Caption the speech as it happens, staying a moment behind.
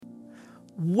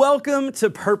Welcome to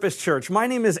Purpose Church. My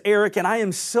name is Eric, and I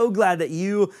am so glad that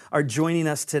you are joining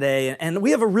us today. And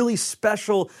we have a really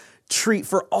special treat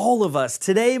for all of us.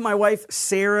 Today, my wife,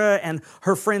 Sarah, and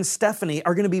her friend, Stephanie,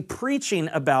 are going to be preaching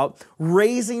about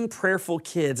raising prayerful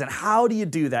kids and how do you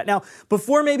do that. Now,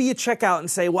 before maybe you check out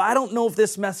and say, well, I don't know if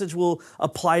this message will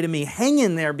apply to me, hang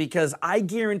in there because I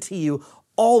guarantee you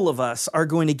all of us are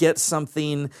going to get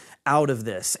something out of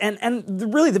this.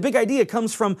 And really the big idea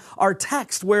comes from our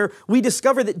text where we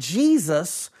discover that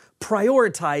Jesus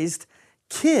prioritized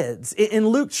kids. In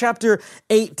Luke chapter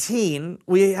 18,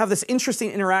 we have this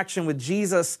interesting interaction with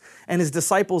Jesus and his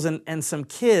disciples and some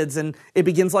kids, and it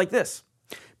begins like this.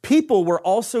 People were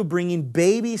also bringing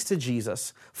babies to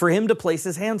Jesus for him to place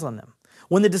his hands on them.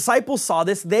 When the disciples saw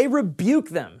this, they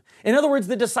rebuked them. In other words,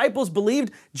 the disciples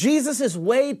believed Jesus is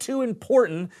way too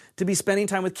important to be spending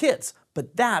time with kids.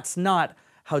 But that's not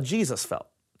how Jesus felt.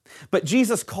 But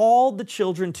Jesus called the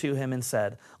children to him and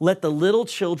said, "Let the little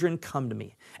children come to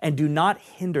me, and do not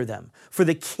hinder them, for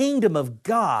the kingdom of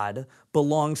God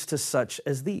belongs to such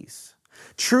as these.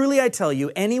 Truly I tell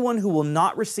you, anyone who will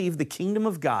not receive the kingdom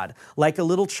of God like a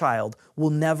little child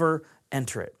will never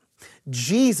enter it."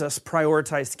 Jesus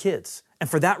prioritized kids. And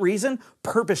for that reason,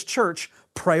 Purpose Church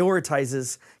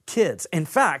prioritizes kids. In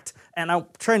fact, and I'm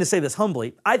trying to say this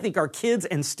humbly, I think our kids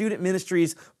and student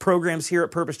ministries programs here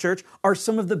at Purpose Church are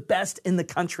some of the best in the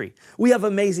country. We have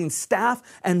amazing staff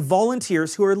and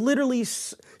volunteers who are literally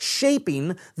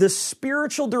shaping the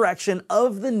spiritual direction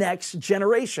of the next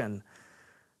generation.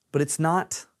 But it's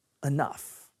not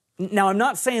enough. Now, I'm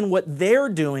not saying what they're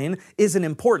doing isn't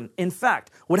important. In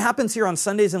fact, what happens here on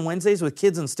Sundays and Wednesdays with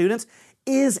kids and students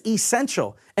is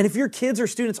essential. And if your kids or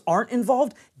students aren't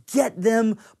involved, get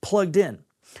them plugged in.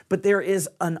 But there is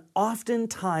an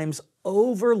oftentimes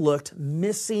overlooked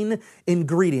missing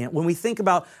ingredient when we think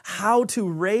about how to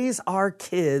raise our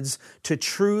kids to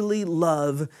truly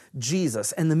love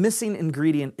Jesus. And the missing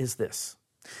ingredient is this.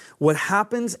 What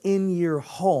happens in your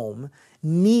home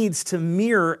needs to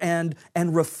mirror and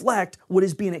reflect what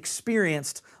is being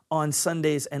experienced on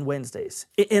Sundays and Wednesdays.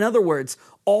 In other words,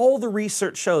 all the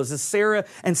research shows, as Sarah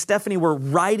and Stephanie were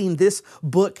writing this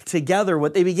book together,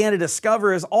 what they began to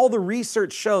discover is all the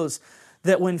research shows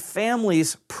that when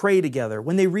families pray together,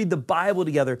 when they read the Bible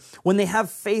together, when they have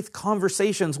faith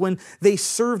conversations, when they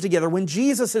serve together, when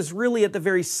Jesus is really at the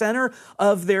very center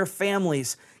of their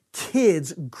families,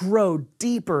 kids grow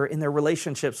deeper in their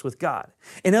relationships with God.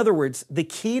 In other words, the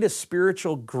key to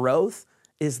spiritual growth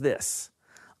is this: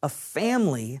 a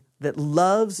family that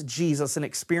loves Jesus and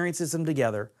experiences him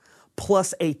together,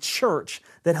 plus a church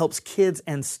that helps kids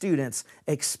and students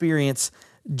experience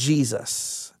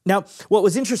Jesus. Now, what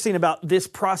was interesting about this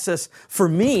process for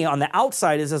me on the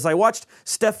outside is as I watched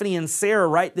Stephanie and Sarah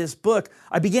write this book,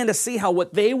 I began to see how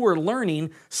what they were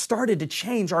learning started to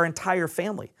change our entire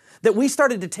family. That we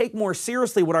started to take more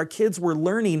seriously what our kids were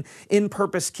learning in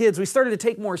Purpose Kids. We started to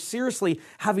take more seriously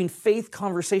having faith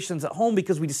conversations at home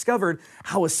because we discovered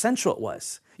how essential it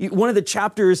was. One of the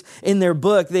chapters in their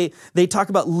book, they talk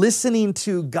about listening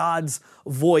to God's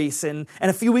voice. And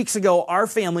a few weeks ago, our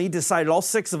family decided, all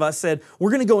six of us said,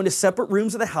 we're going to go into separate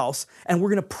rooms of the house and we're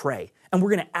going to pray and we're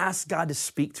going to ask God to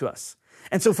speak to us.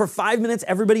 And so for 5 minutes,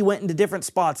 everybody went into different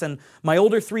spots. And my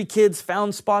older three kids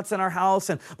found spots in our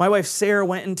house. And my wife, Sarah,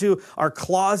 went into our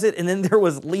closet. And then there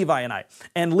was Levi and I.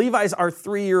 And Levi's our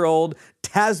 3-year-old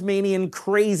Tasmanian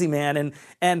crazy man.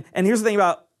 And here's the thing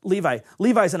about Levi.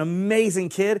 Levi's an amazing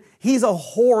kid. He's a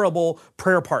horrible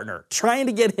prayer partner. Trying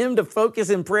to get him to focus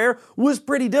in prayer was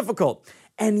pretty difficult.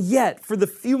 And yet, for the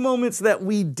few moments that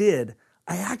we did,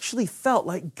 I actually felt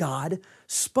like God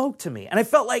spoke to me. And I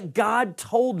felt like God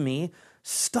told me,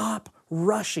 stop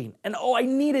rushing. And I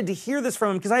needed to hear this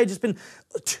from him because I had just been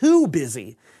too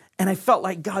busy. And I felt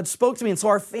like God spoke to me. And so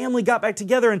our family got back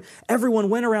together and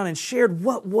everyone went around and shared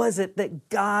what was it that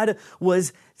God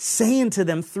was saying to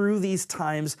them through these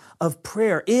times of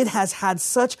prayer. It has had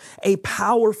such a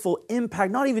powerful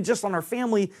impact, not even just on our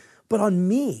family, but on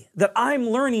me, that I'm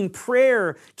learning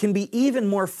prayer can be even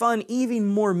more fun, even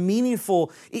more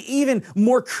meaningful, even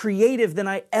more creative than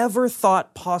I ever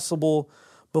thought possible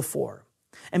before.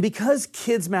 And because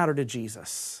kids matter to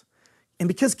Jesus, and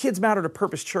because kids matter to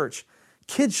Purpose Church,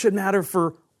 kids should matter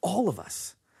for all of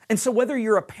us. And so whether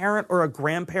you're a parent or a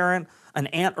grandparent, an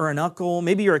aunt or an uncle,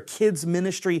 maybe you're a kids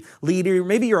ministry leader,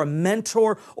 maybe you're a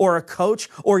mentor or a coach,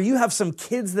 or you have some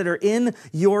kids that are in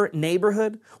your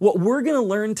neighborhood, what we're going to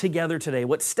learn together today,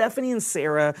 what Stephanie and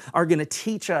Sarah are going to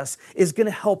teach us is going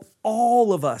to help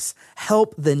all of us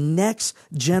help the next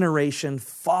generation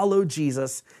follow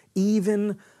Jesus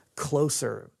even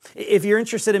closer. If you're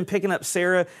interested in picking up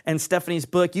Sarah and Stephanie's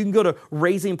book, you can go to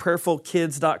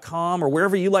raisingprayerfulkids.com or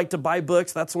wherever you like to buy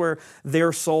books. That's where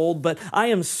they're sold. But I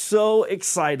am so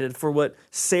excited for what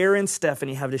Sarah and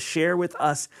Stephanie have to share with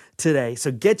us today.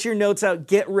 So get your notes out,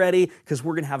 get ready, because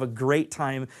we're going to have a great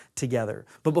time together.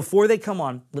 But before they come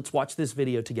on, let's watch this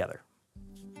video together.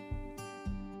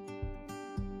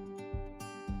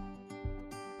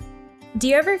 Do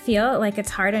you ever feel like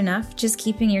it's hard enough just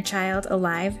keeping your child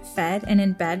alive, fed, and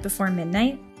in bed before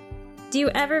midnight? Do you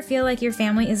ever feel like your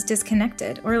family is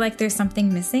disconnected or like there's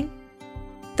something missing?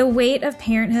 The weight of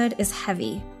parenthood is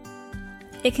heavy.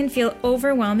 It can feel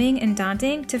overwhelming and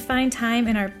daunting to find time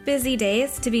in our busy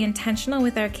days to be intentional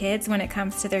with our kids when it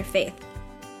comes to their faith.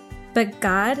 But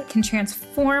God can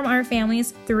transform our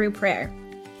families through prayer.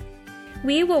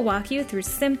 We will walk you through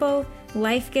simple,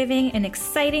 life-giving, and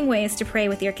exciting ways to pray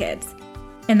with your kids.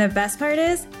 And the best part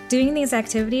is, doing these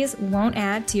activities won't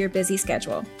add to your busy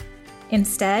schedule.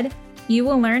 Instead, you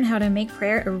will learn how to make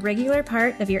prayer a regular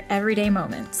part of your everyday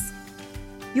moments.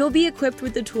 You'll be equipped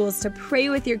with the tools to pray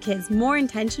with your kids more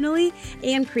intentionally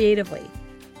and creatively.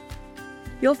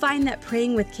 You'll find that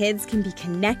praying with kids can be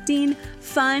connecting,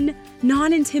 fun,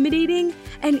 non-intimidating,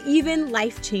 and even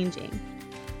life-changing.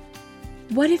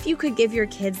 What if you could give your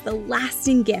kids the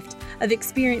lasting gift of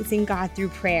experiencing God through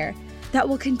prayer that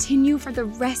will continue for the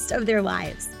rest of their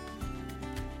lives?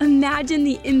 Imagine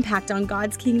the impact on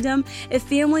God's kingdom if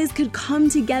families could come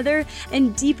together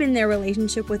and deepen their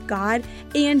relationship with God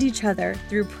and each other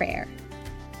through prayer.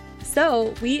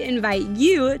 So we invite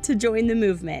you to join the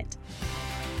movement.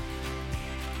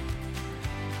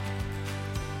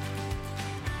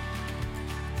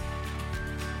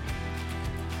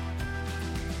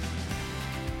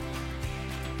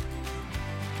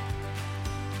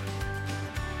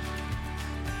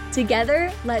 Together,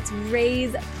 let's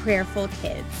raise prayerful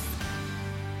kids.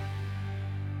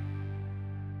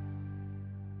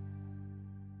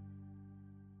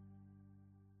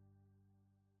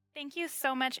 Thank you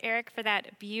so much, Eric, for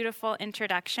that beautiful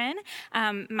introduction.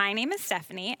 My name is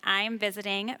Stephanie. I'm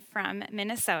visiting from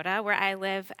Minnesota, where I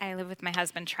live. I live with my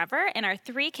husband, Trevor, and our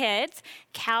 3 kids,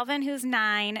 Calvin, who's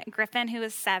 9, Griffin, who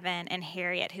is 7, and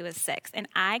Harriet, who is 6. And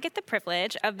I get the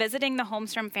privilege of visiting the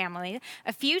Holmstrom family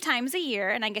a few times a year,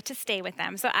 and I get to stay with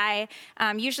them. So I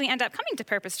usually end up coming to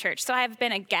Purpose Church. So I've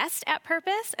been a guest at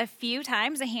Purpose a few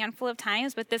times, a handful of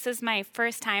times, but this is my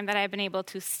first time that I've been able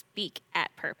to speak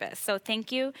at Purpose. So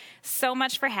thank you so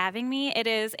much for having me. It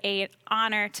is an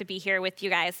honor to be here with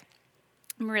you guys.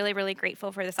 I'm really, really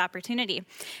grateful for this opportunity.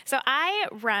 So I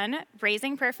run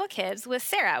Raising Prayerful Kids with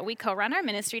Sarah. We co-run our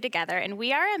ministry together, and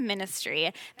we are a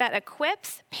ministry that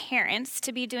equips parents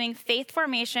to be doing faith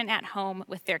formation at home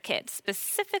with their kids,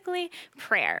 specifically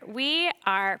prayer. We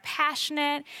are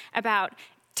passionate about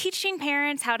teaching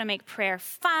parents how to make prayer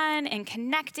fun and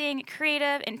connecting,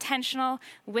 creative, intentional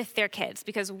with their kids,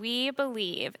 because we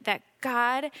believe that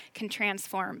God can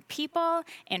transform people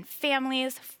and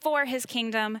families for his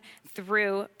kingdom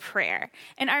through prayer.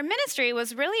 And our ministry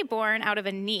was really born out of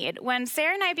a need. When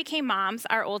Sarah and I became moms,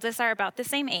 our oldest are about the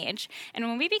same age, and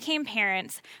when we became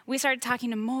parents, we started talking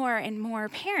to more and more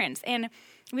parents, and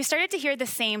we started to hear the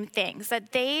same things,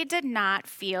 that they did not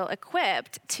feel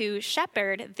equipped to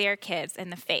shepherd their kids in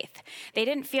the faith. They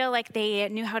didn't feel like they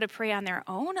knew how to pray on their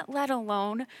own, let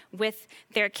alone with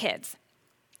their kids.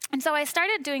 And so I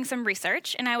started doing some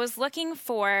research, and I was looking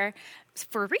for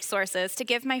resources to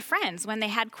give my friends when they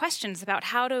had questions about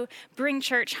how to bring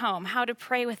church home, how to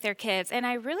pray with their kids. And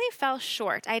I really fell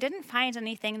short. I didn't find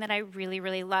anything that I really,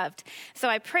 really loved. So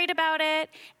I prayed about it,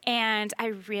 and I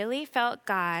really felt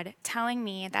God telling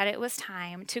me that it was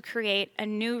time to create a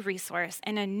new resource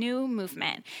and a new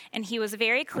movement. And he was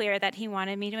very clear that he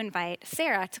wanted me to invite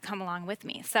Sarah to come along with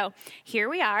me. So here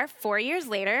we are, 4 years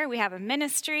later. We have a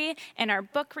ministry, and our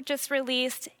book just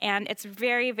released, and it's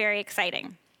very, very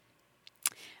exciting.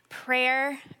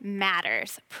 Prayer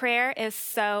matters. Prayer is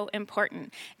so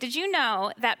important. Did you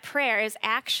know that prayer is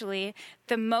actually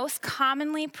the most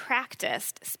commonly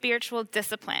practiced spiritual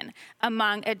discipline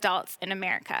among adults in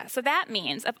America? So that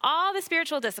means of all the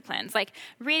spiritual disciplines, like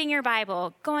reading your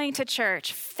Bible, going to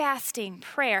church, fasting,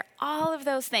 prayer, all of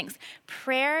those things,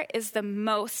 prayer is the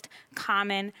most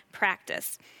common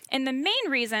practice. And the main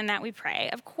reason that we pray,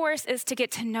 of course, is to get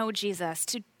to know Jesus,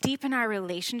 to deepen our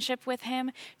relationship with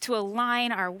him, to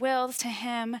align our wills to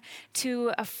him,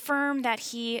 to affirm that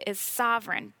he is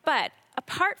sovereign. But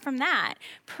apart from that,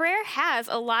 prayer has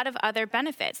a lot of other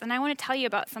benefits, and I want to tell you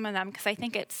about some of them because I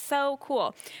think it's so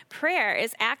cool. Prayer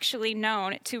is actually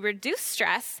known to reduce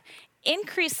stress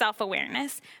increase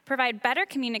self-awareness, provide better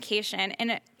communication,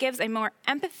 and it gives a more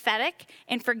empathetic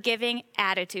and forgiving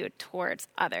attitude towards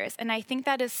others. And I think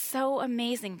that is so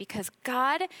amazing because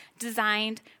God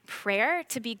designed prayer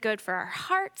to be good for our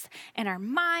hearts and our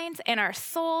minds and our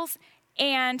souls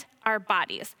and our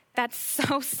bodies. That's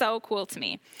so cool to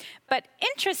me. But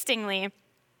interestingly,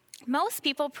 most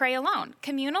people pray alone.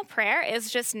 Communal prayer is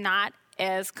just not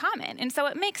as common. And so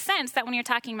it makes sense that when you're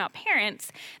talking about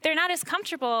parents, they're not as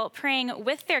comfortable praying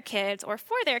with their kids or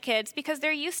for their kids because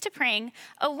they're used to praying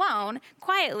alone,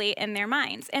 quietly in their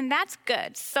minds. And that's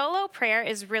good. Solo prayer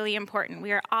is really important.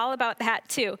 We are all about that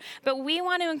too. But we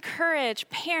want to encourage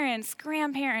parents,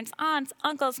 grandparents, aunts,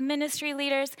 uncles, ministry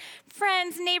leaders,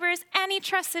 friends, neighbors, any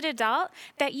trusted adult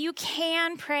that you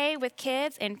can pray with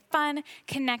kids in fun,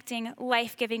 connecting,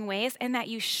 life-giving ways, and that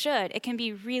you should. It can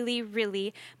be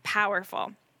really powerful.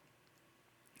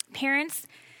 Parents,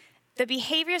 the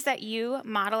behaviors that you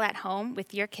model at home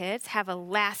with your kids have a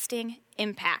lasting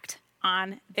impact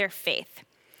on their faith.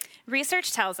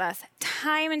 Research tells us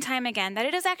time and time again that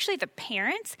it is actually the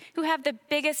parents who have the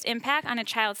biggest impact on a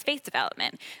child's faith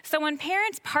development. So when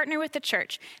parents partner with the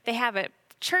church, they have a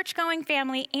church-going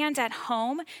family, and at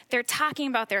home, they're talking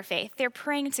about their faith. They're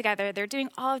praying together. They're doing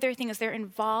all of their things. They're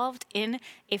involved in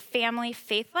a family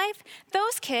faith life.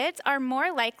 Those kids are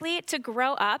more likely to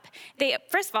grow up. They,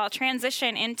 first of all,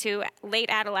 transition into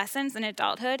late adolescence and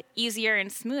adulthood easier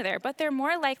and smoother, but they're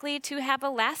more likely to have a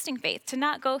lasting faith, to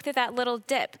not go through that little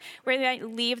dip where they might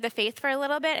leave the faith for a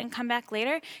little bit and come back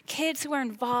later. Kids who are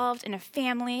involved in a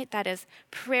family that is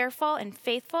prayerful and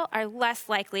faithful are less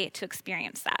likely to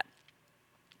experience that.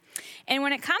 And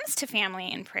when it comes to family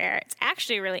and prayer, it's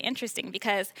actually really interesting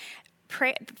because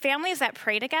families that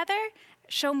pray together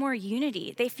show more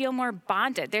unity. They feel more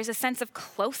bonded. There's a sense of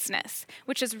closeness,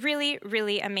 which is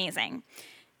really amazing.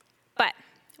 But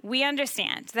we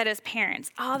understand that as parents,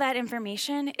 all that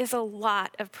information is a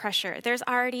lot of pressure. There's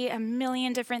already a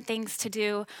million different things to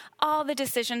do, all the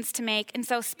decisions to make. And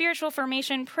so spiritual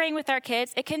formation, praying with our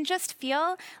kids, it can just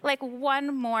feel like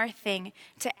one more thing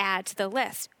to add to the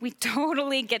list. We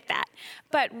totally get that.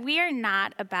 But we are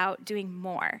not about doing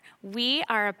more. We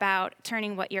are about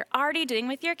turning what you're already doing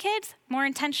with your kids more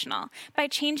intentional. By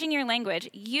changing your language,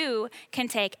 you can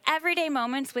take everyday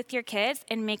moments with your kids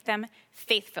and make them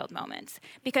faith-filled moments.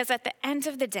 Because at the end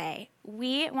of the day,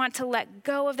 we want to let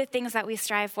go of the things that we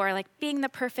strive for, like being the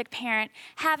perfect parent,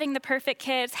 having the perfect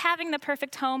kids, having the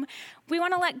perfect home. We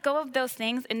want to let go of those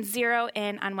things and zero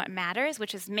in on what matters,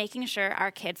 which is making sure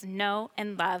our kids know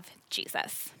and love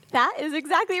Jesus. That is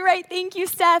exactly right. Thank you,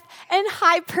 Steph. And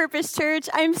hi, Purpose Church.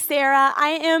 I'm Sarah.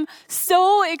 I am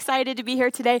so excited to be here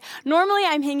today. Normally,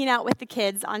 I'm hanging out with the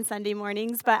kids on Sunday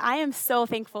mornings, but I am so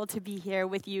thankful to be here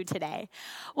with you today.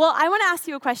 Well, I want to ask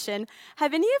you a question.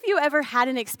 Have any of you ever had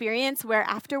an experience where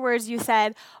afterwards you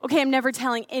said, okay, I'm never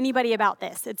telling anybody about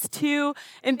this. It's too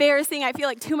embarrassing. I feel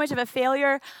like too much of a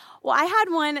failure. Well, I had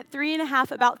one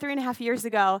about 3.5 years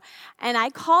ago, and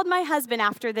I called my husband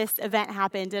after this event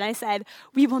happened, and I said,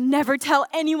 we will never tell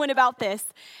anyone about this.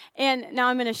 And now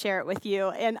I'm going to share it with you.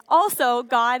 And also,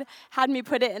 God had me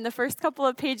put it in the first couple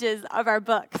of pages of our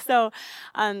book. So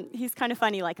he's kind of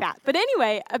funny like that. But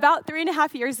anyway, about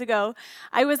 3.5 years ago,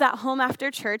 I was at home after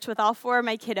church with all 4 of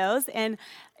my kiddos, and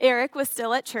Eric was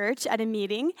still at church at a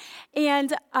meeting,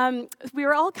 and we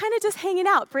were all kind of just hanging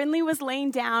out. Brindley was laying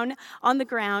down on the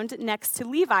ground next to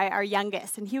Levi, our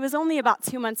youngest, and he was only about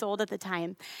 2 months old at the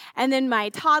time. And then my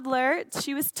toddler,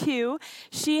 she was 2,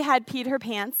 she had peed her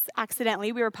pants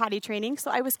accidentally. We were potty training,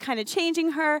 so I was kind of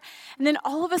changing her, and then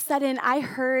all of a sudden, I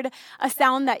heard a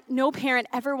sound that no parent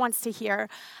ever wants to hear.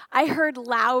 I heard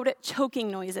loud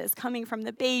choking noises coming from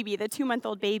the baby, the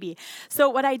 2-month-old baby. So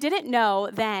what I didn't know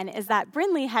then is that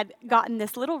Brindley had gotten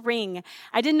this little ring.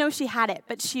 I didn't know she had it,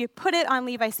 but she put it on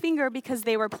Levi's finger because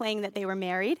they were playing that they were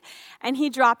married, and he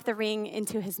dropped the ring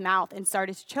into his mouth and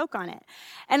started to choke on it.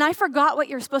 And I forgot what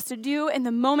you're supposed to do. In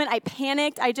the moment, I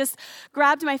panicked. I just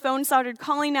grabbed my phone, started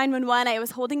calling 911. I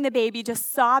was holding the baby,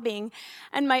 just sobbing.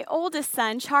 And my oldest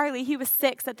son, Charlie, he was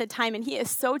 6 at the time, and he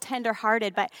is so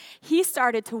tender-hearted, but he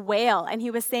started to wail, and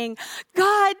he was saying,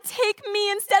 God, take me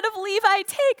instead of Levi.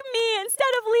 Take me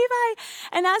instead of Levi.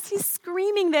 And as he's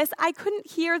screaming this, I couldn't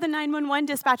hear the 911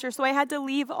 dispatcher, so I had to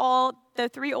leave all the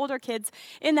 3 older kids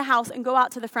in the house and go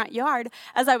out to the front yard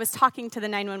as I was talking to the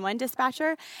 911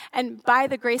 dispatcher. And by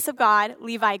the grace of God,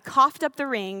 Levi coughed up the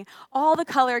ring. All the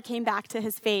color came back to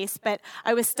his face, but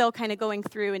I was still kind of going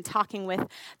through and talking with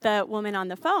the woman on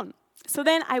the phone. So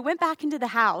then I went back into the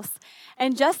house,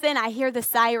 and just then I hear the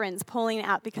sirens pulling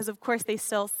out because, of course, they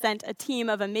still sent a team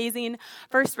of amazing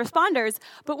first responders.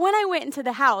 But when I went into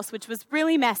the house, which was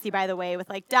really messy, by the way, with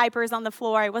like diapers on the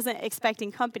floor, I wasn't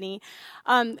expecting company,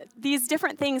 these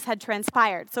different things had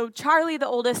transpired. So Charlie, the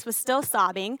oldest, was still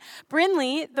sobbing.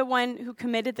 Brinley, the one who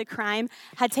committed the crime,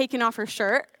 had taken off her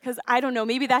shirt, because I don't know,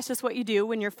 maybe that's just what you do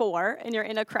when you're 4 and you're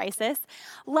in a crisis.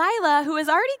 Lila, who was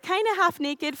already kind of half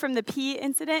naked from the pee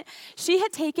incident, she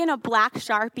had taken a black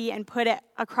Sharpie and put it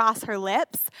across her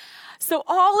lips. So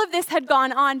all of this had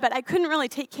gone on, but I couldn't really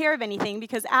take care of anything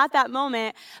because at that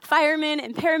moment, firemen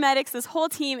and paramedics, this whole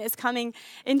team is coming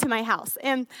into my house.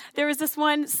 And there was this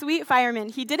one sweet fireman.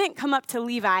 He didn't come up to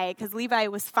Levi because Levi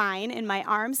was fine in my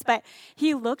arms, but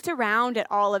he looked around at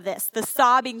all of this, the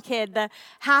sobbing kid, the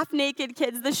half-naked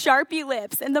kids, the Sharpie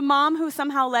lips, and the mom who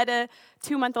somehow let a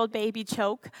 2-month-old baby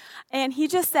choke. And he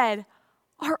just said,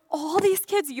 "Are all these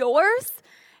kids yours?"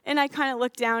 And I kind of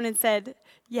looked down and said,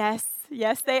 yes,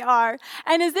 they are.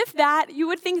 And as if you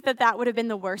would think that would have been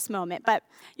the worst moment. But,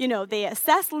 they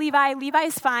assessed Levi.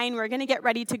 Levi's fine. We're going to get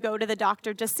ready to go to the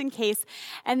doctor just in case.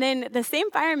 And then the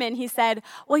same fireman, he said,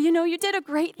 "Well, you did a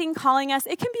great thing calling us.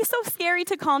 It can be so scary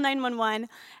to call 911.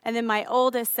 And then my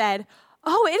oldest said,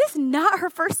 "Oh, it is not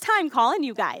her first time calling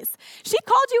you guys. She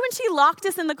called you when she locked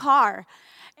us in the car."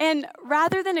 And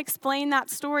rather than explain that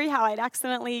story, how I'd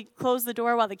accidentally closed the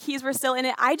door while the keys were still in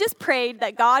it, I just prayed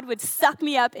that God would suck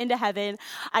me up into heaven.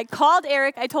 I called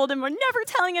Eric. I told him we're never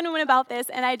telling anyone about this.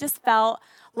 And I just felt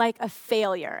like a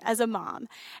failure as a mom.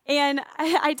 And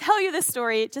I tell you this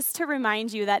story just to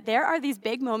remind you that there are these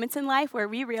big moments in life where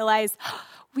we realize,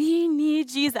 we need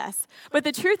Jesus. But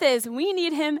the truth is, we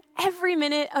need him every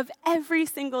minute of every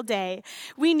single day.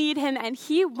 We need him, and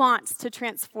he wants to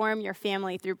transform your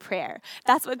family through prayer.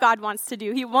 That's what God wants to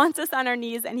do. He wants us on our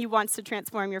knees, and he wants to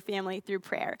transform your family through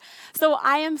prayer. So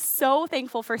I am so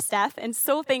thankful for Steph, and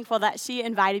so thankful that she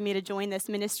invited me to join this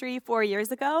ministry 4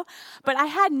 years ago. But I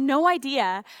had no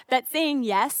idea that saying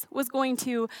yes was going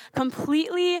to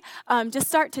completely just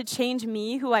start to change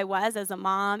me, who I was as a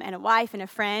mom and a wife and a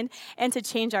friend, and to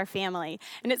change our family.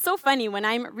 And it's so funny when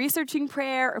I'm researching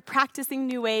prayer or practicing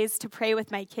new ways to pray with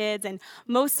my kids, and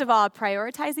most of all,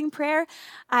 prioritizing prayer,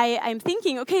 I'm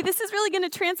thinking, okay, this is really going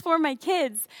to transform my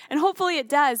kids, and hopefully it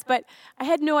does, but I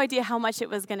had no idea how much it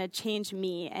was going to change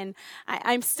me. And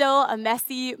I'm still a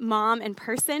messy mom and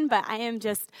person, but I am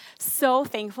just so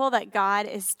thankful that God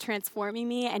is transforming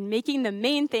me and making the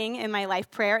main thing in my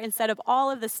life prayer instead of all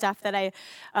of the stuff that I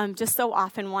just so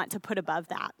often want to put above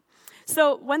that.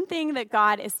 So one thing that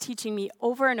God is teaching me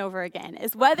over and over again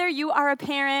is whether you are a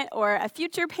parent or a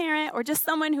future parent or just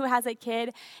someone who has a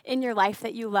kid in your life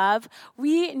that you love,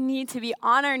 we need to be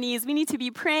on our knees. We need to be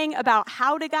praying about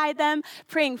how to guide them,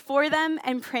 praying for them,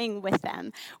 and praying with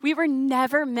them. We were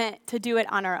never meant to do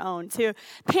it on our own, to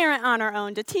parent on our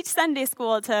own, to teach Sunday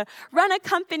school, to run a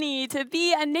company, to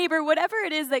be a neighbor, whatever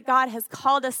it is that God has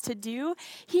called us to do.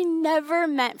 He never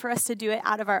meant for us to do it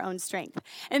out of our own strength.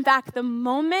 In fact, the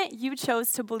moment you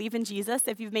chose to believe in Jesus,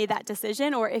 if you've made that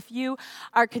decision, or if you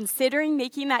are considering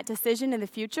making that decision in the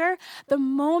future, the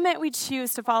moment we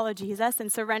choose to follow Jesus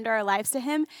and surrender our lives to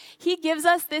him, he gives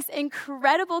us this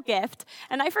incredible gift.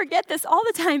 And I forget this all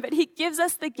the time, but he gives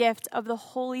us the gift of the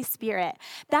Holy Spirit.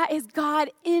 That is God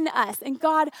in us and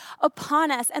God upon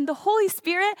us. And the Holy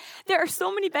Spirit, there are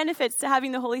so many benefits to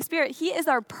having the Holy Spirit. He is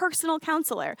our personal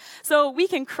counselor. So we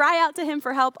can cry out to him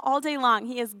for help all day long.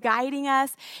 He is guiding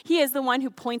us. He is the one who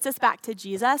points us back to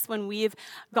Jesus when we've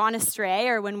gone astray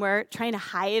or when we're trying to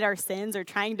hide our sins or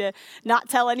trying to not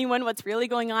tell anyone what's really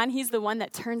going on. He's the one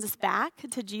that turns us back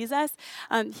to Jesus.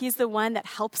 He's the one that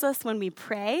helps us when we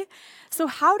pray. So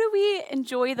how do we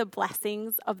enjoy the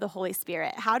blessings of the Holy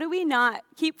Spirit? How do we not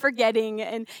keep forgetting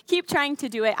and keep trying to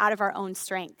do it out of our own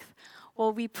strength?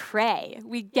 Well, we pray.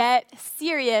 We get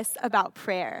serious about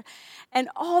prayer. And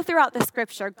all throughout the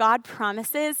scripture, God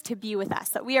promises to be with us,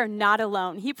 that we are not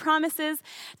alone. He promises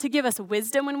to give us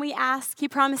wisdom when we ask. He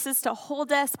promises to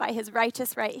hold us by his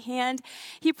righteous right hand.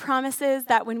 He promises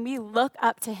that when we look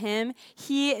up to him,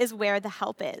 he is where the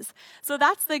help is. So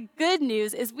that's the good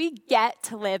news, is we get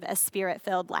to live a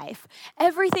spirit-filled life.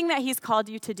 Everything that he's called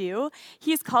you to do,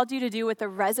 he's called you to do with the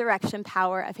resurrection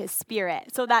power of his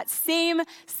spirit. So that same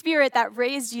spirit that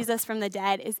raised Jesus from the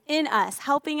dead is in us,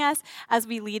 helping us as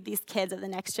we lead these kids of the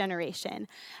next generation.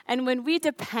 And when we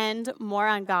depend more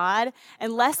on God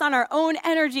and less on our own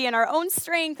energy and our own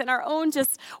strength and our own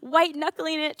just white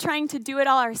knuckling it, trying to do it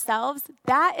all ourselves,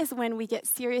 that is when we get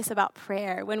serious about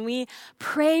prayer. When we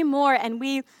pray more and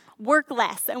we work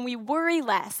less and we worry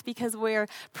less because we're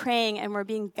praying and we're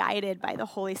being guided by the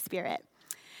Holy Spirit.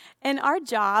 And our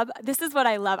job, this is what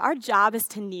I love, our job is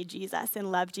to need Jesus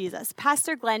and love Jesus.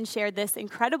 Pastor Glenn shared this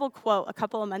incredible quote a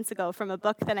couple of months ago from a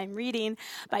book that I'm reading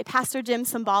by Pastor Jim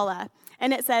Cymbala.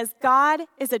 And it says, God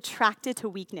is attracted to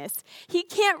weakness. He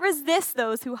can't resist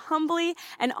those who humbly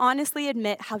and honestly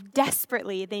admit how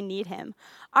desperately they need him.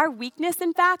 Our weakness,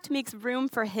 in fact, makes room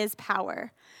for his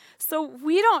power. So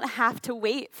we don't have to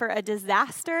wait for a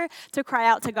disaster to cry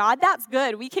out to God. That's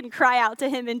good. We can cry out to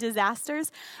him in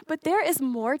disasters. But there is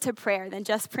more to prayer than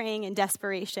just praying in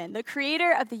desperation. The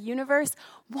creator of the universe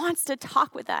wants to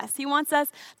talk with us. He wants us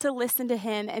to listen to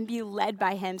him and be led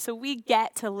by him. So we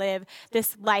get to live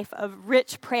this life of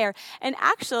rich prayer. And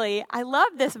actually, I love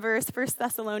this verse, 1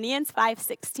 Thessalonians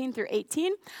 5:16 through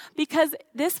 18, because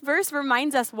this verse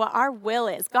reminds us what our will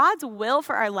is. God's will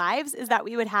for our lives is that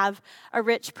we would have a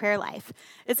rich prayer life.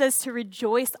 It says to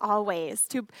rejoice always,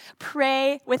 to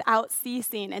pray without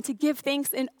ceasing, and to give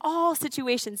thanks in all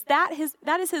situations. That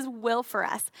is his will for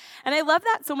us. And I love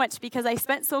that so much because I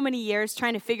spent so many years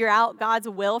trying to figure out God's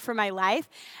will for my life.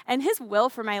 And his will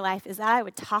for my life is that I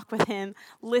would talk with him,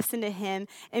 listen to him,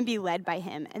 and be led by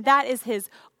him. And that is his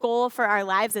goal for our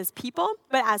lives as people.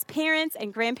 But as parents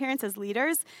and grandparents, as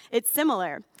leaders, it's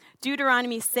similar.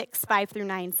 Deuteronomy 6:5 through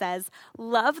 9 says,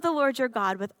 love the Lord your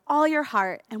God with all your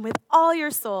heart and with all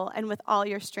your soul and with all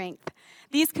your strength.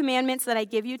 These commandments that I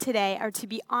give you today are to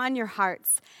be on your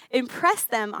hearts. Impress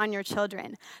them on your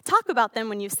children. Talk about them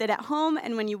when you sit at home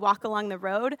and when you walk along the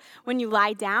road, when you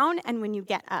lie down and when you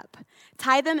get up.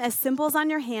 Tie them as symbols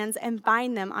on your hands and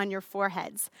bind them on your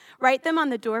foreheads. Write them on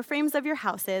the doorframes of your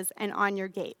houses and on your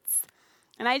gates.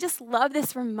 And I just love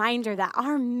this reminder that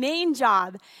our main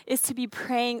job is to be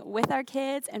praying with our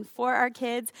kids and for our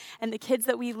kids and the kids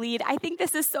that we lead. I think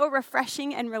this is so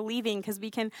refreshing and relieving because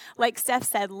we can, like Steph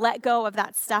said, let go of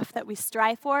that stuff that we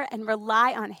strive for and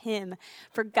rely on him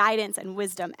for guidance and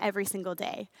wisdom every single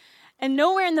day. And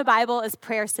nowhere in the Bible is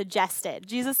prayer suggested.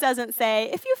 Jesus doesn't say,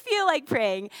 if you feel like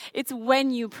praying, it's when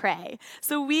you pray.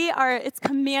 So it's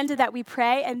commanded that we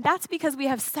pray, and that's because we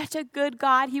have such a good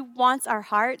God. He wants our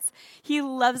hearts. He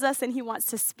loves us, and he wants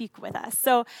to speak with us.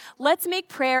 So let's make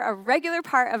prayer a regular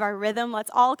part of our rhythm. Let's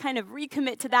all kind of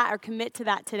recommit to that or commit to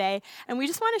that today. And we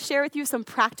just want to share with you some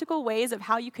practical ways of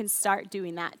how you can start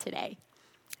doing that today.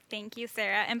 Thank you,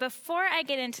 Sarah. And before I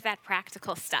get into that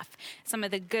practical stuff, some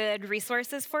of the good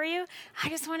resources for you, I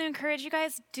just want to encourage you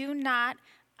guys, do not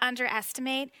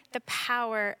underestimate the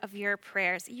power of your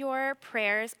prayers. Your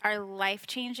prayers are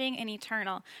life-changing and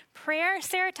eternal. Prayer,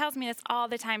 Sarah tells me this all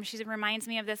the time. She reminds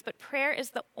me of this, but prayer is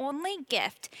the only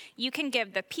gift you can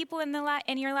give the people in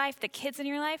your life, the kids in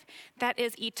your life, that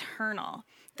is eternal.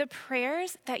 The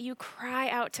prayers that you cry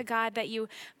out to God, that you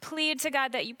plead to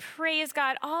God, that you praise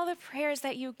God, all the prayers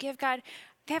that you give God,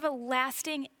 they have a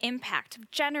lasting impact,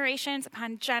 generations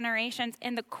upon generations.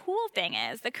 And the cool thing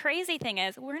is, the crazy thing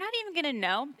is, we're not even going to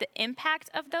know the impact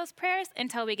of those prayers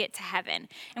until we get to heaven.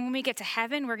 And when we get to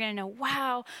heaven, we're going to know,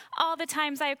 wow, all the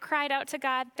times I cried out to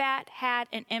God, that had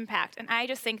an impact. And I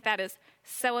just think that is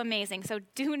so amazing. So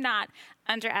do not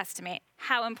underestimate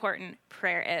how important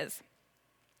prayer is.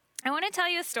 I want to tell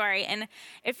you a story, and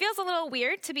it feels a little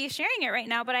weird to be sharing it right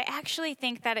now, but I actually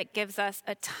think that it gives us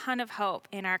a ton of hope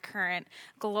in our current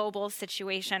global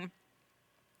situation.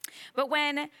 But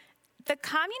when the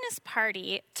Communist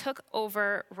Party took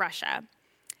over Russia,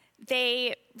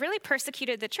 they really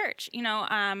persecuted the church.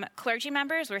 Clergy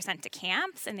members were sent to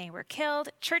camps and they were killed.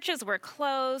 Churches were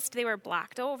closed. They were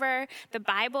blocked over. The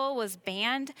Bible was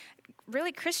banned.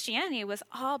 Really, Christianity was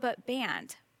all but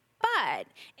banned. But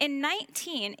in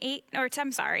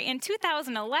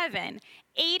 2011,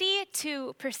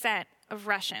 82% of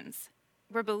Russians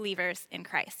were believers in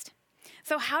Christ.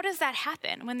 So how does that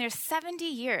happen? When there's 70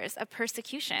 years of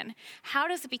persecution, how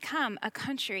does it become a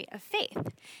country of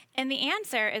faith? And the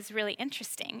answer is really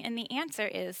interesting, and the answer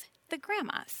is the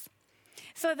grandmas.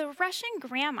 So the Russian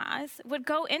grandmas would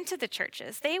go into the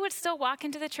churches. They would still walk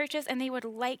into the churches and they would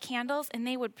light candles and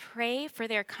they would pray for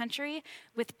their country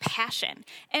with passion.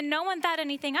 And no one thought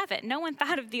anything of it. No one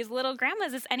thought of these little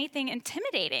grandmas as anything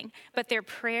intimidating, but their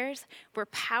prayers were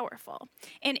powerful.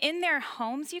 And in their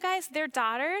homes, you guys, their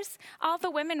daughters, all the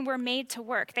women were made to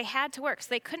work. They had to work, so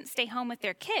they couldn't stay home with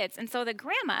their kids. And so the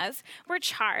grandmas were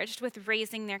charged with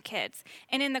raising their kids.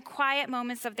 And in the quiet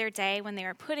moments of their day, when they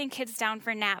were putting kids down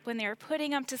for nap, when they were putting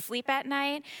them to sleep at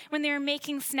night, when they were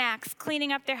making snacks,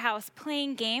 cleaning up their house,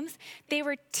 playing games, they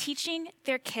were teaching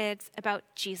their kids about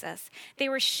Jesus. They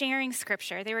were sharing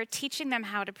scripture. They were teaching them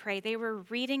how to pray. They were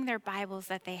reading their Bibles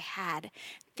that they had.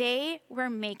 they were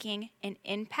making an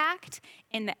impact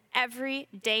in the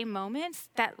everyday moments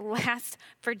that last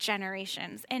for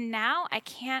generations. And now I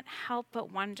can't help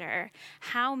but wonder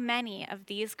how many of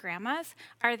these grandmas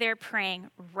are there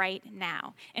praying right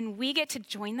now. And we get to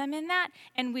join them in that,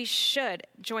 and we should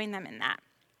join them in that.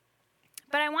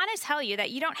 But I want to tell you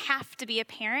that you don't have to be a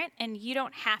parent and you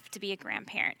don't have to be a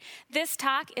grandparent. This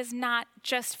talk is not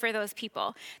just for those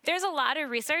people. There's a lot of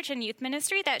research in youth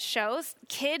ministry that shows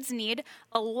kids need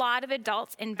a lot of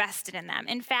adults invested in them.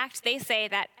 In fact, they say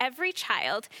that every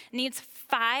child needs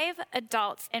 5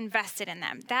 adults invested in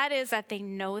them. That is that they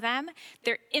know them,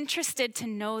 they're interested to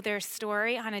know their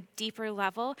story on a deeper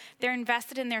level, they're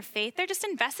invested in their faith, they're just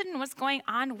invested in what's going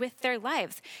on with their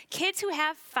lives. Kids who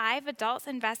have 5 adults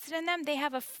invested in them, they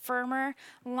have a firmer,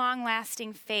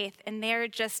 long-lasting faith, and they're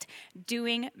just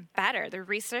doing better. The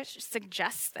research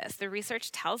suggests this. The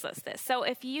research tells us this. So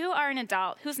if you are an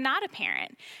adult who's not a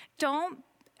parent, don't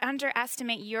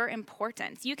underestimate your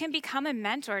importance. You can become a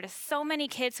mentor to so many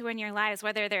kids who are in your lives,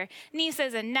 whether they're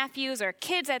nieces and nephews or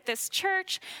kids at this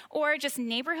church or just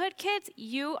neighborhood kids.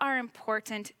 You are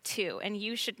important too, and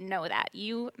you should know that.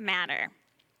 You matter.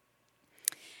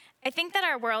 I think that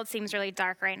our world seems really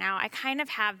dark right now. I kind of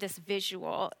have this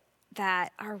visual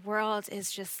that our world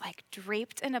is just like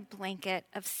draped in a blanket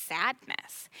of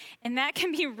sadness. And that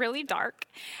can be really dark.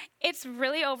 It's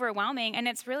really overwhelming and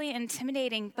it's really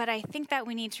intimidating. But I think that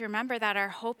we need to remember that our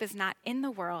hope is not in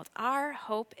the world. Our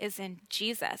hope is in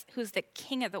Jesus, who's the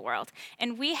King of the world.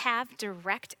 And we have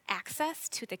direct access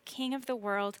to the King of the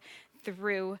world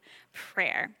through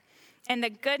prayer. And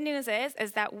the good news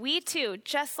is that we too,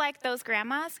 just like those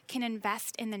grandmas, can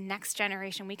invest in the next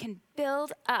generation. We can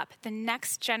build up the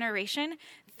next generation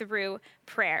through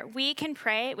prayer. We can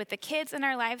pray with the kids in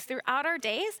our lives throughout our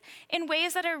days in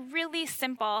ways that are really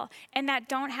simple and that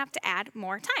don't have to add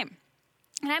more time.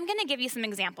 And I'm going to give you some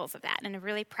examples of that in a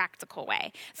really practical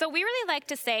way. So we really like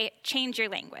to say, change your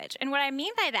language. And what I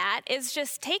mean by that is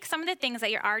just take some of the things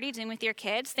that you're already doing with your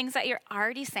kids, things that you're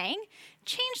already saying,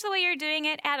 change the way you're doing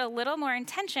it, add a little more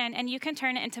intention, and you can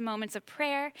turn it into moments of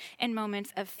prayer and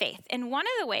moments of faith. And one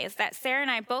of the ways that Sarah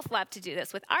and I both love to do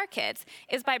this with our kids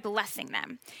is by blessing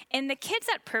them. And the kids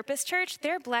at Purpose Church,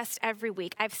 they're blessed every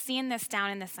week. I've seen this down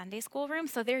in the Sunday school room,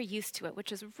 so they're used to it,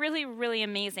 which is really, really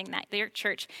amazing that their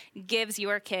church gives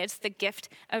your kids the gift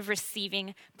of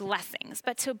receiving blessings.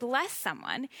 But to bless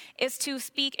someone is to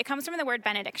speak, it comes from the word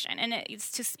benediction, and it's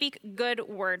to speak good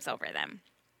words over them.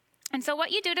 And so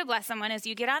what you do to bless someone is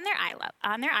you get on their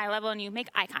eye level and you make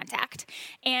eye contact.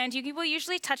 And you will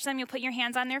usually touch them. You'll put your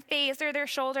hands on their face or their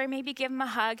shoulder, maybe give them a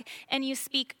hug, and you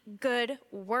speak good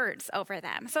words over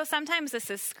them. So sometimes this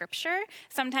is scripture,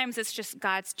 sometimes it's just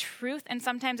God's truth, and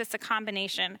sometimes it's a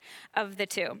combination of the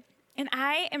two. And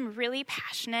I am really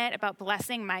passionate about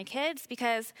blessing my kids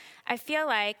because I feel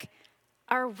like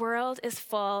our world is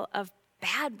full of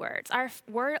bad words. Our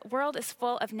world is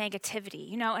full of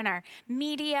negativity, in our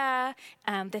media,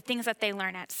 the things that they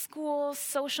learn at school,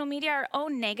 social media, our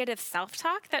own negative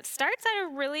self-talk that starts at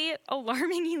a really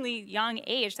alarmingly young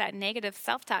age, that negative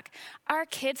self-talk. Our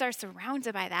kids are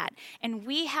surrounded by that, and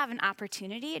we have an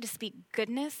opportunity to speak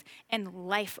goodness and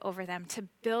life over them, to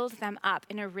build them up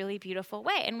in a really beautiful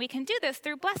way, and we can do this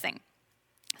through blessing.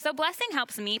 So blessing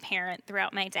helps me parent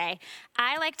throughout my day.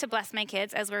 I like to bless my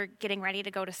kids as we're getting ready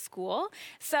to go to school.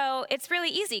 So it's really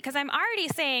easy because I'm already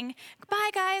saying, bye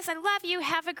guys, I love you,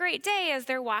 have a great day, as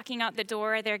they're walking out the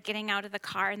door, they're getting out of the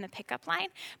car in the pickup line.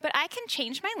 But I can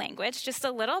change my language just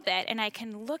a little bit and I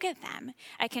can look at them,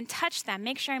 I can touch them,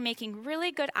 make sure I'm making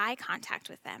really good eye contact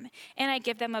with them, and I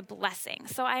give them a blessing.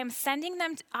 So I am sending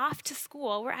them off to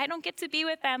school where I don't get to be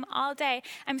with them all day.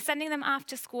 I'm sending them off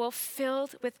to school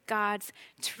filled with God's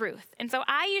truth. And so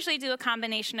I usually do a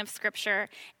combination of scripture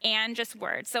and just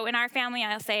words. So in our family,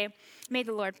 I'll say, may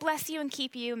the Lord bless you and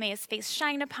keep you. May his face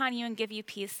shine upon you and give you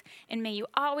peace. And may you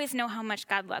always know how much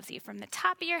God loves you, from the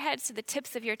top of your heads to the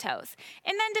tips of your toes.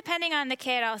 And then depending on the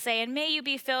kid, I'll say, and may you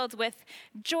be filled with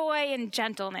joy and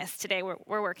gentleness. Today we're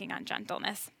working on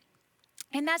gentleness.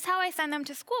 And that's how I send them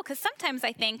to school, because sometimes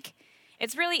I think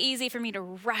it's really easy for me to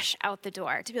rush out the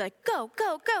door, to be like, go,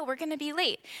 go, go, we're going to be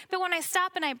late. But when I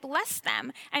stop and I bless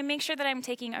them, I make sure that I'm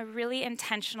taking a really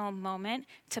intentional moment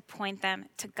to point them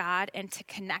to God and to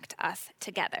connect us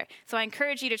together. So I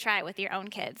encourage you to try it with your own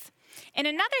kids. And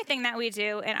another thing that we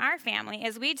do in our family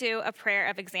is we do a prayer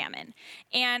of examine.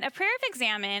 And a prayer of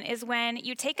examine is when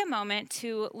you take a moment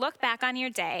to look back on your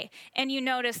day and you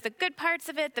notice the good parts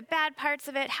of it, the bad parts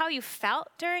of it, how you felt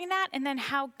during that, and then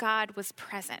how God was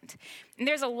present. And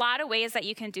there's a lot of ways that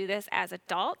you can do this as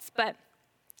adults, but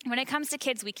When it comes to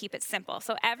kids, we keep it simple.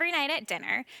 So every night at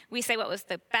dinner, we say what was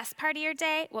the best part of your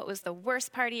day, what was the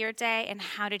worst part of your day, and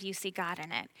how did you see God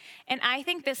in it? And I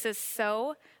think this is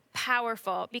so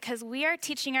powerful because we are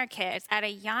teaching our kids at a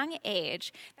young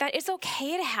age that it's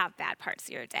okay to have bad parts of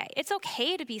your day. It's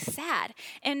okay to be sad.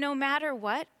 And no matter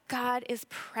what, God is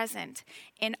present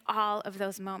in all of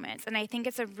those moments. And I think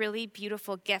it's a really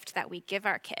beautiful gift that we give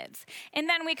our kids. And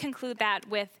then we conclude that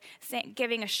with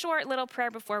giving a short little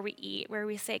prayer before we eat, where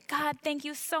we say, God, thank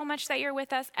you so much that you're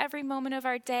with us every moment of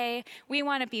our day. We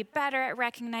want to be better at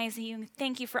recognizing you.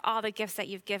 Thank you for all the gifts that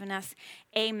you've given us.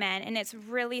 Amen. And it's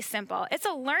really simple. It's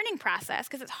a learning process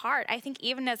because it's hard. I think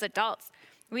even as adults,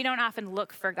 we don't often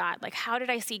look for God. Like, how did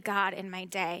I see God in my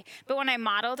day? But when I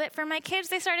modeled it for my kids,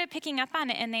 they started picking up on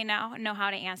it, and they now know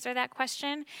how to answer that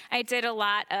question. I did a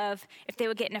lot of, if they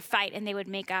would get in a fight and they would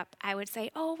make up, I would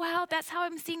say, oh, wow, that's how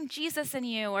I'm seeing Jesus in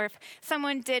you. Or if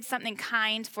someone did something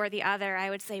kind for the other, I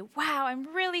would say, wow,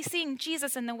 I'm really seeing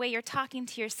Jesus in the way you're talking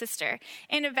to your sister.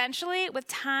 And eventually, with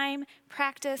time,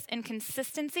 practice, and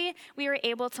consistency, we were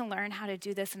able to learn how to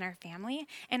do this in our family.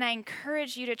 And I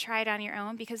encourage you to try it on your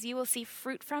own because you will see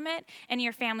fruit from it, and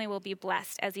your family will be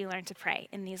blessed as you learn to pray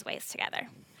in these ways together.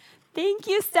 Thank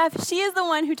you, Steph. She is the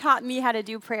one who taught me how to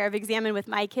do prayer of examine with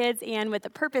my kids and with the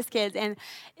Purpose kids. And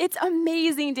it's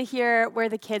amazing to hear where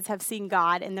the kids have seen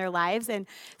God in their lives and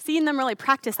seeing them really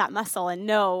practice that muscle and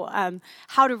know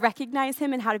how to recognize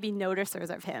him and how to be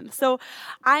noticers of him. So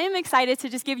I am excited to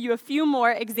just give you a few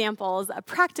more examples,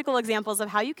 practical examples of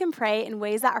how you can pray in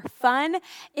ways that are fun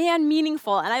and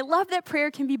meaningful. And I love that prayer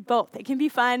can be both. It can be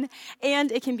fun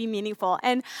and it can be meaningful.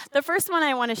 And the first one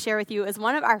I want to share with you is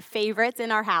one of our favorites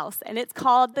in our house. And it's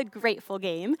called the Grateful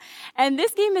Game. And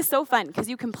this game is so fun because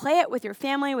you can play it with your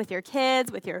family, with your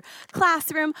kids, with your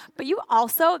classroom, but you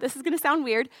also, this is going to sound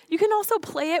weird, you can also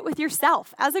play it with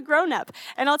yourself as a grown-up.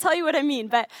 And I'll tell you what I mean,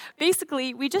 but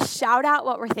basically we just shout out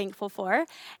what we're thankful for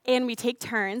and we take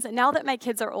turns. And now that my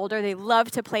kids are older, they love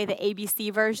to play the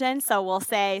ABC version. So we'll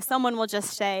say, someone will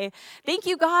just say, thank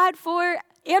you, God, for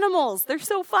animals. They're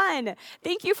so fun.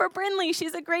 Thank you for Brinley.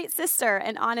 She's a great sister,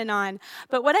 and on and on.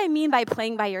 But what I mean by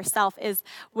playing by yourself is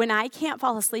when I can't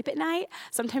fall asleep at night,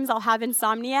 sometimes I'll have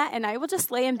insomnia and I will just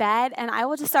lay in bed and I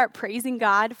will just start praising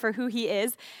God for who he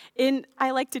is. And I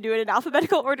like to do it in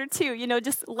alphabetical order too,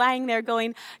 just lying there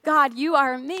going, God, you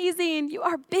are amazing. You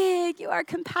are big. You are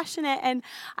compassionate. And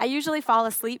I usually fall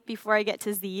asleep before I get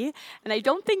to Z. And I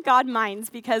don't think God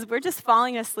minds because we're just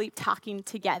falling asleep talking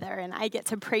together. And I get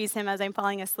to praise him as I'm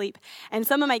falling asleep. And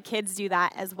some of my kids do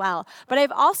that as well. But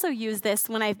I've also used this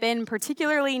when I've been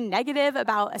particularly negative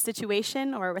about a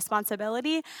situation or a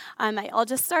responsibility. I'll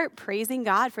just start praising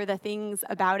God for the things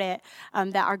about it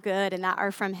that are good and that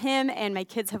are from him. And my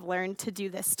kids have learned to do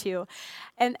this too.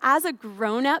 And as a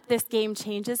grown-up, this game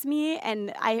changes me,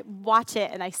 and I watch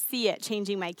it and I see it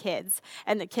changing my kids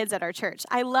and the kids at our church.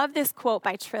 I love this quote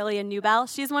by Trillia Newbell.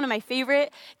 She's one of my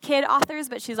favorite kid authors,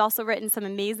 but she's also written some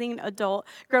amazing adult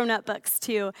grown-up books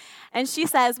too. And she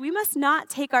says, we must not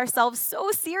take ourselves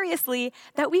so seriously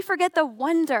that we forget the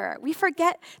wonder. We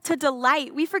forget to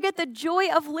delight. We forget the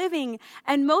joy of living.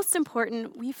 And most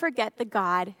important, we forget the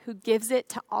God who gives it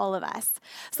to all of us.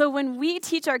 So when we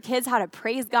teach our kids how to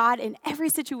praise God in every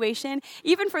situation,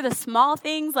 even for the small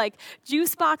things like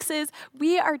juice boxes,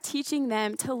 we are teaching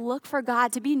them to look for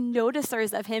God, to be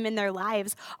noticers of him in their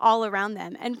lives all around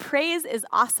them. And praise is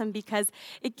awesome because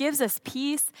it gives us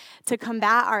peace to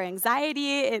combat our anxiety.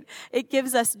 It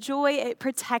gives us joy. It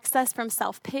protects us from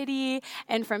self-pity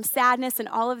and from sadness and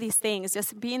all of these things,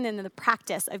 just being in the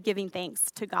practice of giving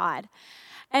thanks to God.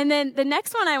 And then the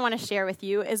next one I want to share with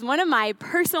you is one of my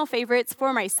personal favorites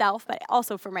for myself, but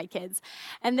also for my kids.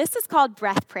 And this is called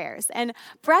breath prayers. And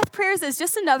breath prayers is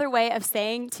just another way of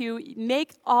saying to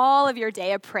make all of your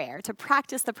day a prayer, to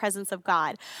practice the presence of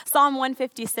God. Psalm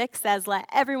 156 says, let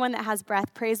everyone that has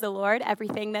breath praise the Lord,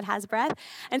 everything that has breath.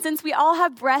 And since we all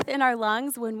have breath in our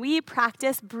lungs, when we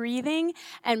practice breathing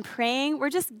and praying, we're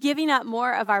just giving up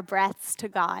more of our breaths to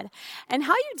God. And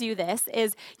how you do this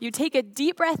is you take a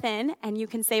deep breath in and you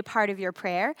can say part of your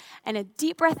prayer, and a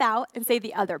deep breath out and say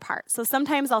the other part. So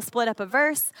sometimes I'll split up a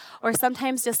verse, or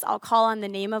sometimes just I'll call on the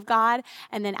name of God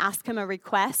and then ask him a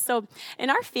request. So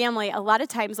in our family, a lot of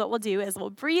times what we'll do is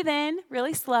we'll breathe in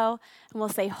really slow, and we'll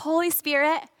say, Holy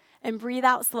Spirit, and breathe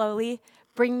out slowly,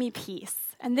 bring me peace.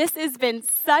 And this has been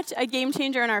such a game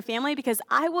changer in our family because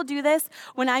I will do this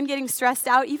when I'm getting stressed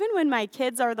out. Even when my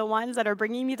kids are the ones that are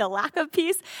bringing me the lack of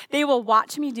peace, they will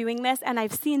watch me doing this, and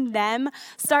I've seen them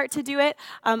start to do it.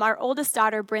 Our oldest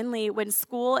daughter, Brinley, when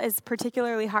school is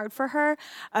particularly hard for her,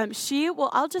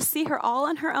 I'll just see her all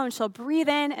on her own. She'll breathe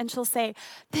in and she'll say,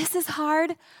 this is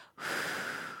hard.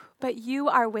 but you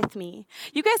are with me.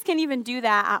 You guys can even do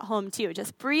that at home too.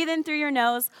 Just breathe in through your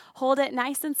nose, hold it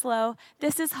nice and slow.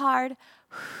 This is hard,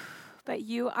 but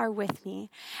you are with me.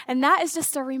 And that is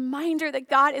just a reminder that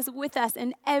God is with us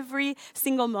in every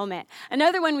single moment.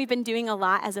 Another one we've been doing a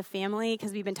lot as a family,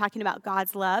 because we've been talking about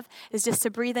God's love, is just to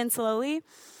breathe in slowly.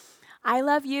 I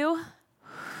love you,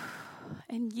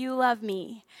 and you love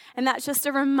me. And that's just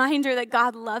a reminder that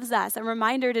God loves us, a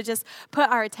reminder to just put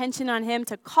our attention on him,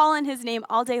 to call on his name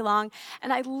all day long.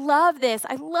 And I love this.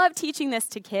 I love teaching this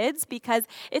to kids because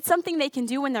it's something they can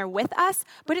do when they're with us,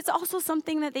 but it's also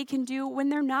something that they can do when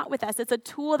they're not with us. It's a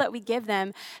tool that we give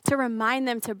them to remind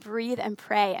them to breathe and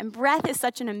pray. And breath is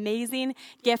such an amazing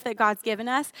gift that God's given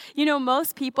us. You know,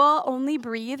 most people only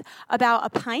breathe about a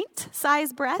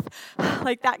pint-sized breath,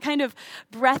 like that kind of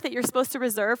breath that you're supposed to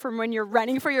reserve from when you're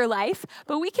running for your life,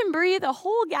 but we can breathe a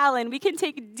whole gallon. We can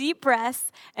take deep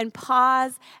breaths and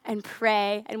pause and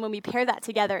pray, and when we pair that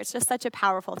together, it's just such a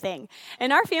powerful thing.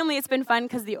 In our family, it's been fun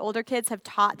because the older kids have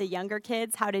taught the younger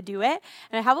kids how to do it,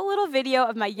 and I have a little video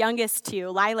of my youngest two,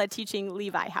 Lila, teaching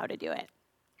Levi how to do it.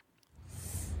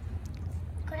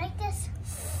 Go like this.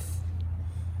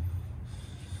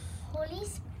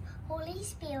 Holy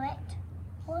Spirit,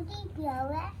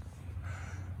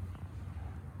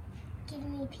 give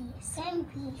me peace. And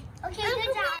peace. Okay,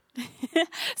 good job.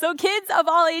 So kids of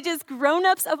all ages,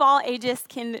 grown-ups of all ages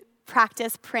can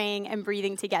practice praying and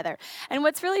breathing together. And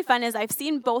what's really fun is I've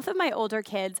seen both of my older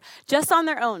kids just on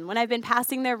their own. When I've been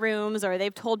passing their rooms or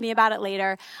they've told me about it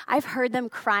later, I've heard them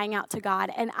crying out to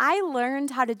God. And I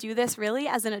learned how to do this really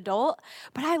as an adult,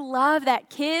 but I love that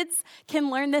kids can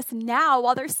learn this now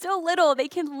while they're still little. They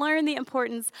can learn the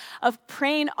importance of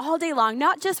praying all day long,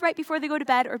 not just right before they go to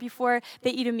bed or before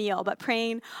they eat a meal, but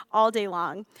praying all day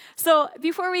long. So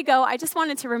before we go, I just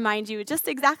wanted to remind you just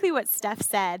exactly what Steph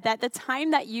said, that the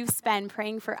time that you spend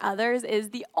praying for others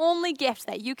is the only gift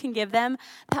that you can give them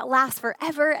that lasts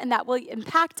forever and that will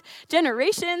impact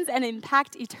generations and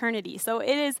impact eternity. So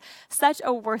it is such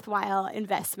a worthwhile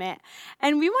investment.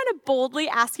 And we want to boldly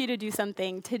ask you to do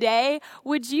something today.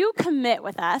 Would you commit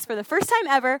with us for the first time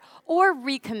ever or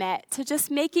recommit to just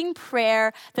making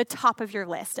prayer the top of your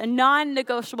list, a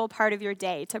non-negotiable part of your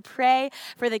day, to pray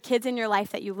for the kids in your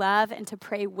life that you love and to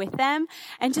pray with them,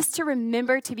 and just to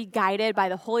remember to be guided by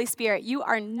the Holy Spirit. You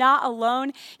are not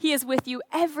alone. He is with you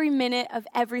every minute of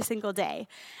every single day.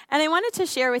 And I wanted to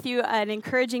share with you an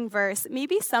encouraging verse.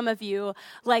 Maybe some of you,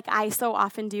 like I so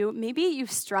often do, maybe you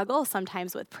struggle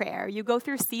sometimes with prayer. You go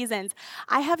through seasons.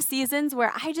 I have seasons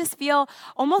where I just feel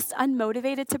almost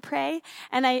unmotivated to pray.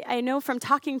 And I know from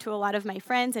talking to a lot of my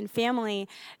friends and family,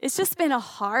 it's just been a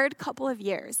hard couple of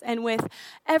years. And with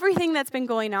everything that's been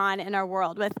going on in our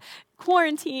world, with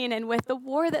quarantine and with the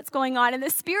war that's going on and the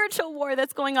spiritual war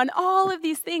that's going on, all of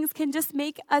these things can just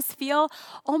make us feel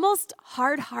almost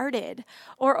hard-hearted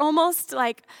or almost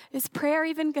like, is prayer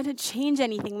even going to change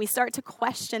anything? We start to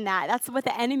question that. That's what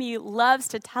the enemy loves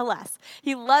to tell us.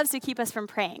 He loves to keep us from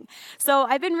praying. So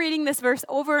I've been reading this verse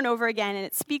over and over again, and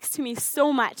it speaks to me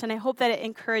so much, and I hope that it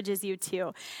encourages you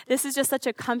too. This is just such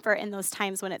a comfort in those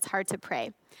times when it's hard to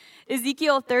pray.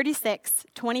 Ezekiel 36,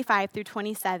 25 through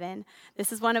 27,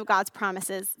 this is one of God's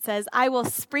promises. It says, I will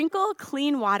sprinkle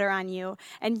clean water on you,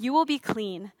 and you will be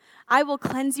clean. I will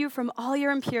cleanse you from all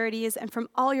your impurities and from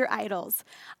all your idols.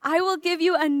 I will give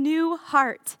you a new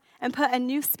heart and put a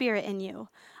new spirit in you.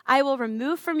 I will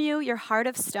remove from you your heart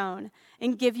of stone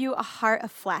and give you a heart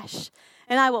of flesh.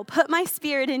 And I will put my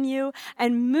spirit in you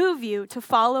and move you to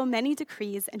follow many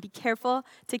decrees and be careful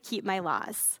to keep my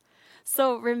laws.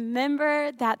 So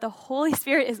remember that the Holy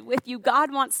Spirit is with you.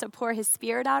 God wants to pour his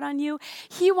Spirit out on you.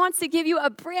 He wants to give you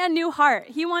a brand new heart.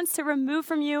 He wants to remove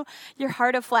from you your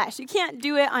heart of flesh. You can't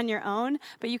do it on your own,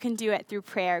 but you can do it through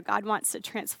prayer. God wants to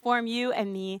transform you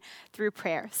and me through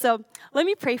prayer. So let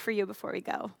me pray for you before we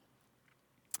go.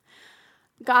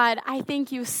 God, I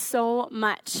thank you so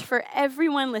much for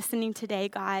everyone listening today,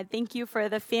 God. Thank you for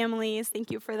the families.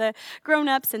 Thank you for the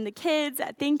grown-ups and the kids.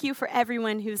 Thank you for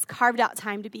everyone who's carved out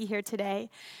time to be here today.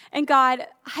 And God,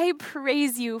 I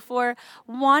praise you for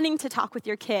wanting to talk with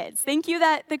your kids. Thank you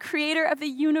that the creator of the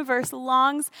universe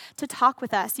longs to talk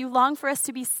with us. You long for us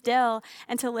to be still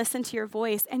and to listen to your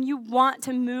voice, and you want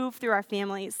to move through our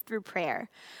families through prayer.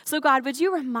 So God, would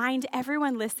you remind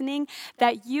everyone listening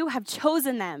that you have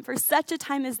chosen them for such a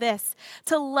time as this,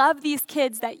 to love these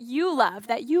kids that you love,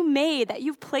 that you made, that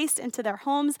you've placed into their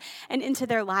homes and into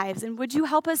their lives. And would you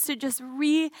help us to just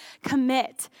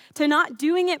recommit to not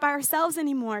doing it by ourselves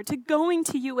anymore, to going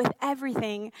to you with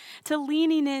everything, to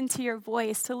leaning into your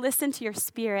voice, to listen to your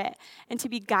Spirit, and to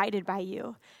be guided by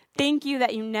you. Thank you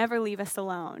that you never leave us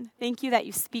alone. Thank you that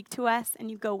you speak to us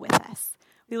and you go with us.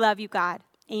 We love you, God.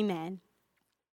 Amen.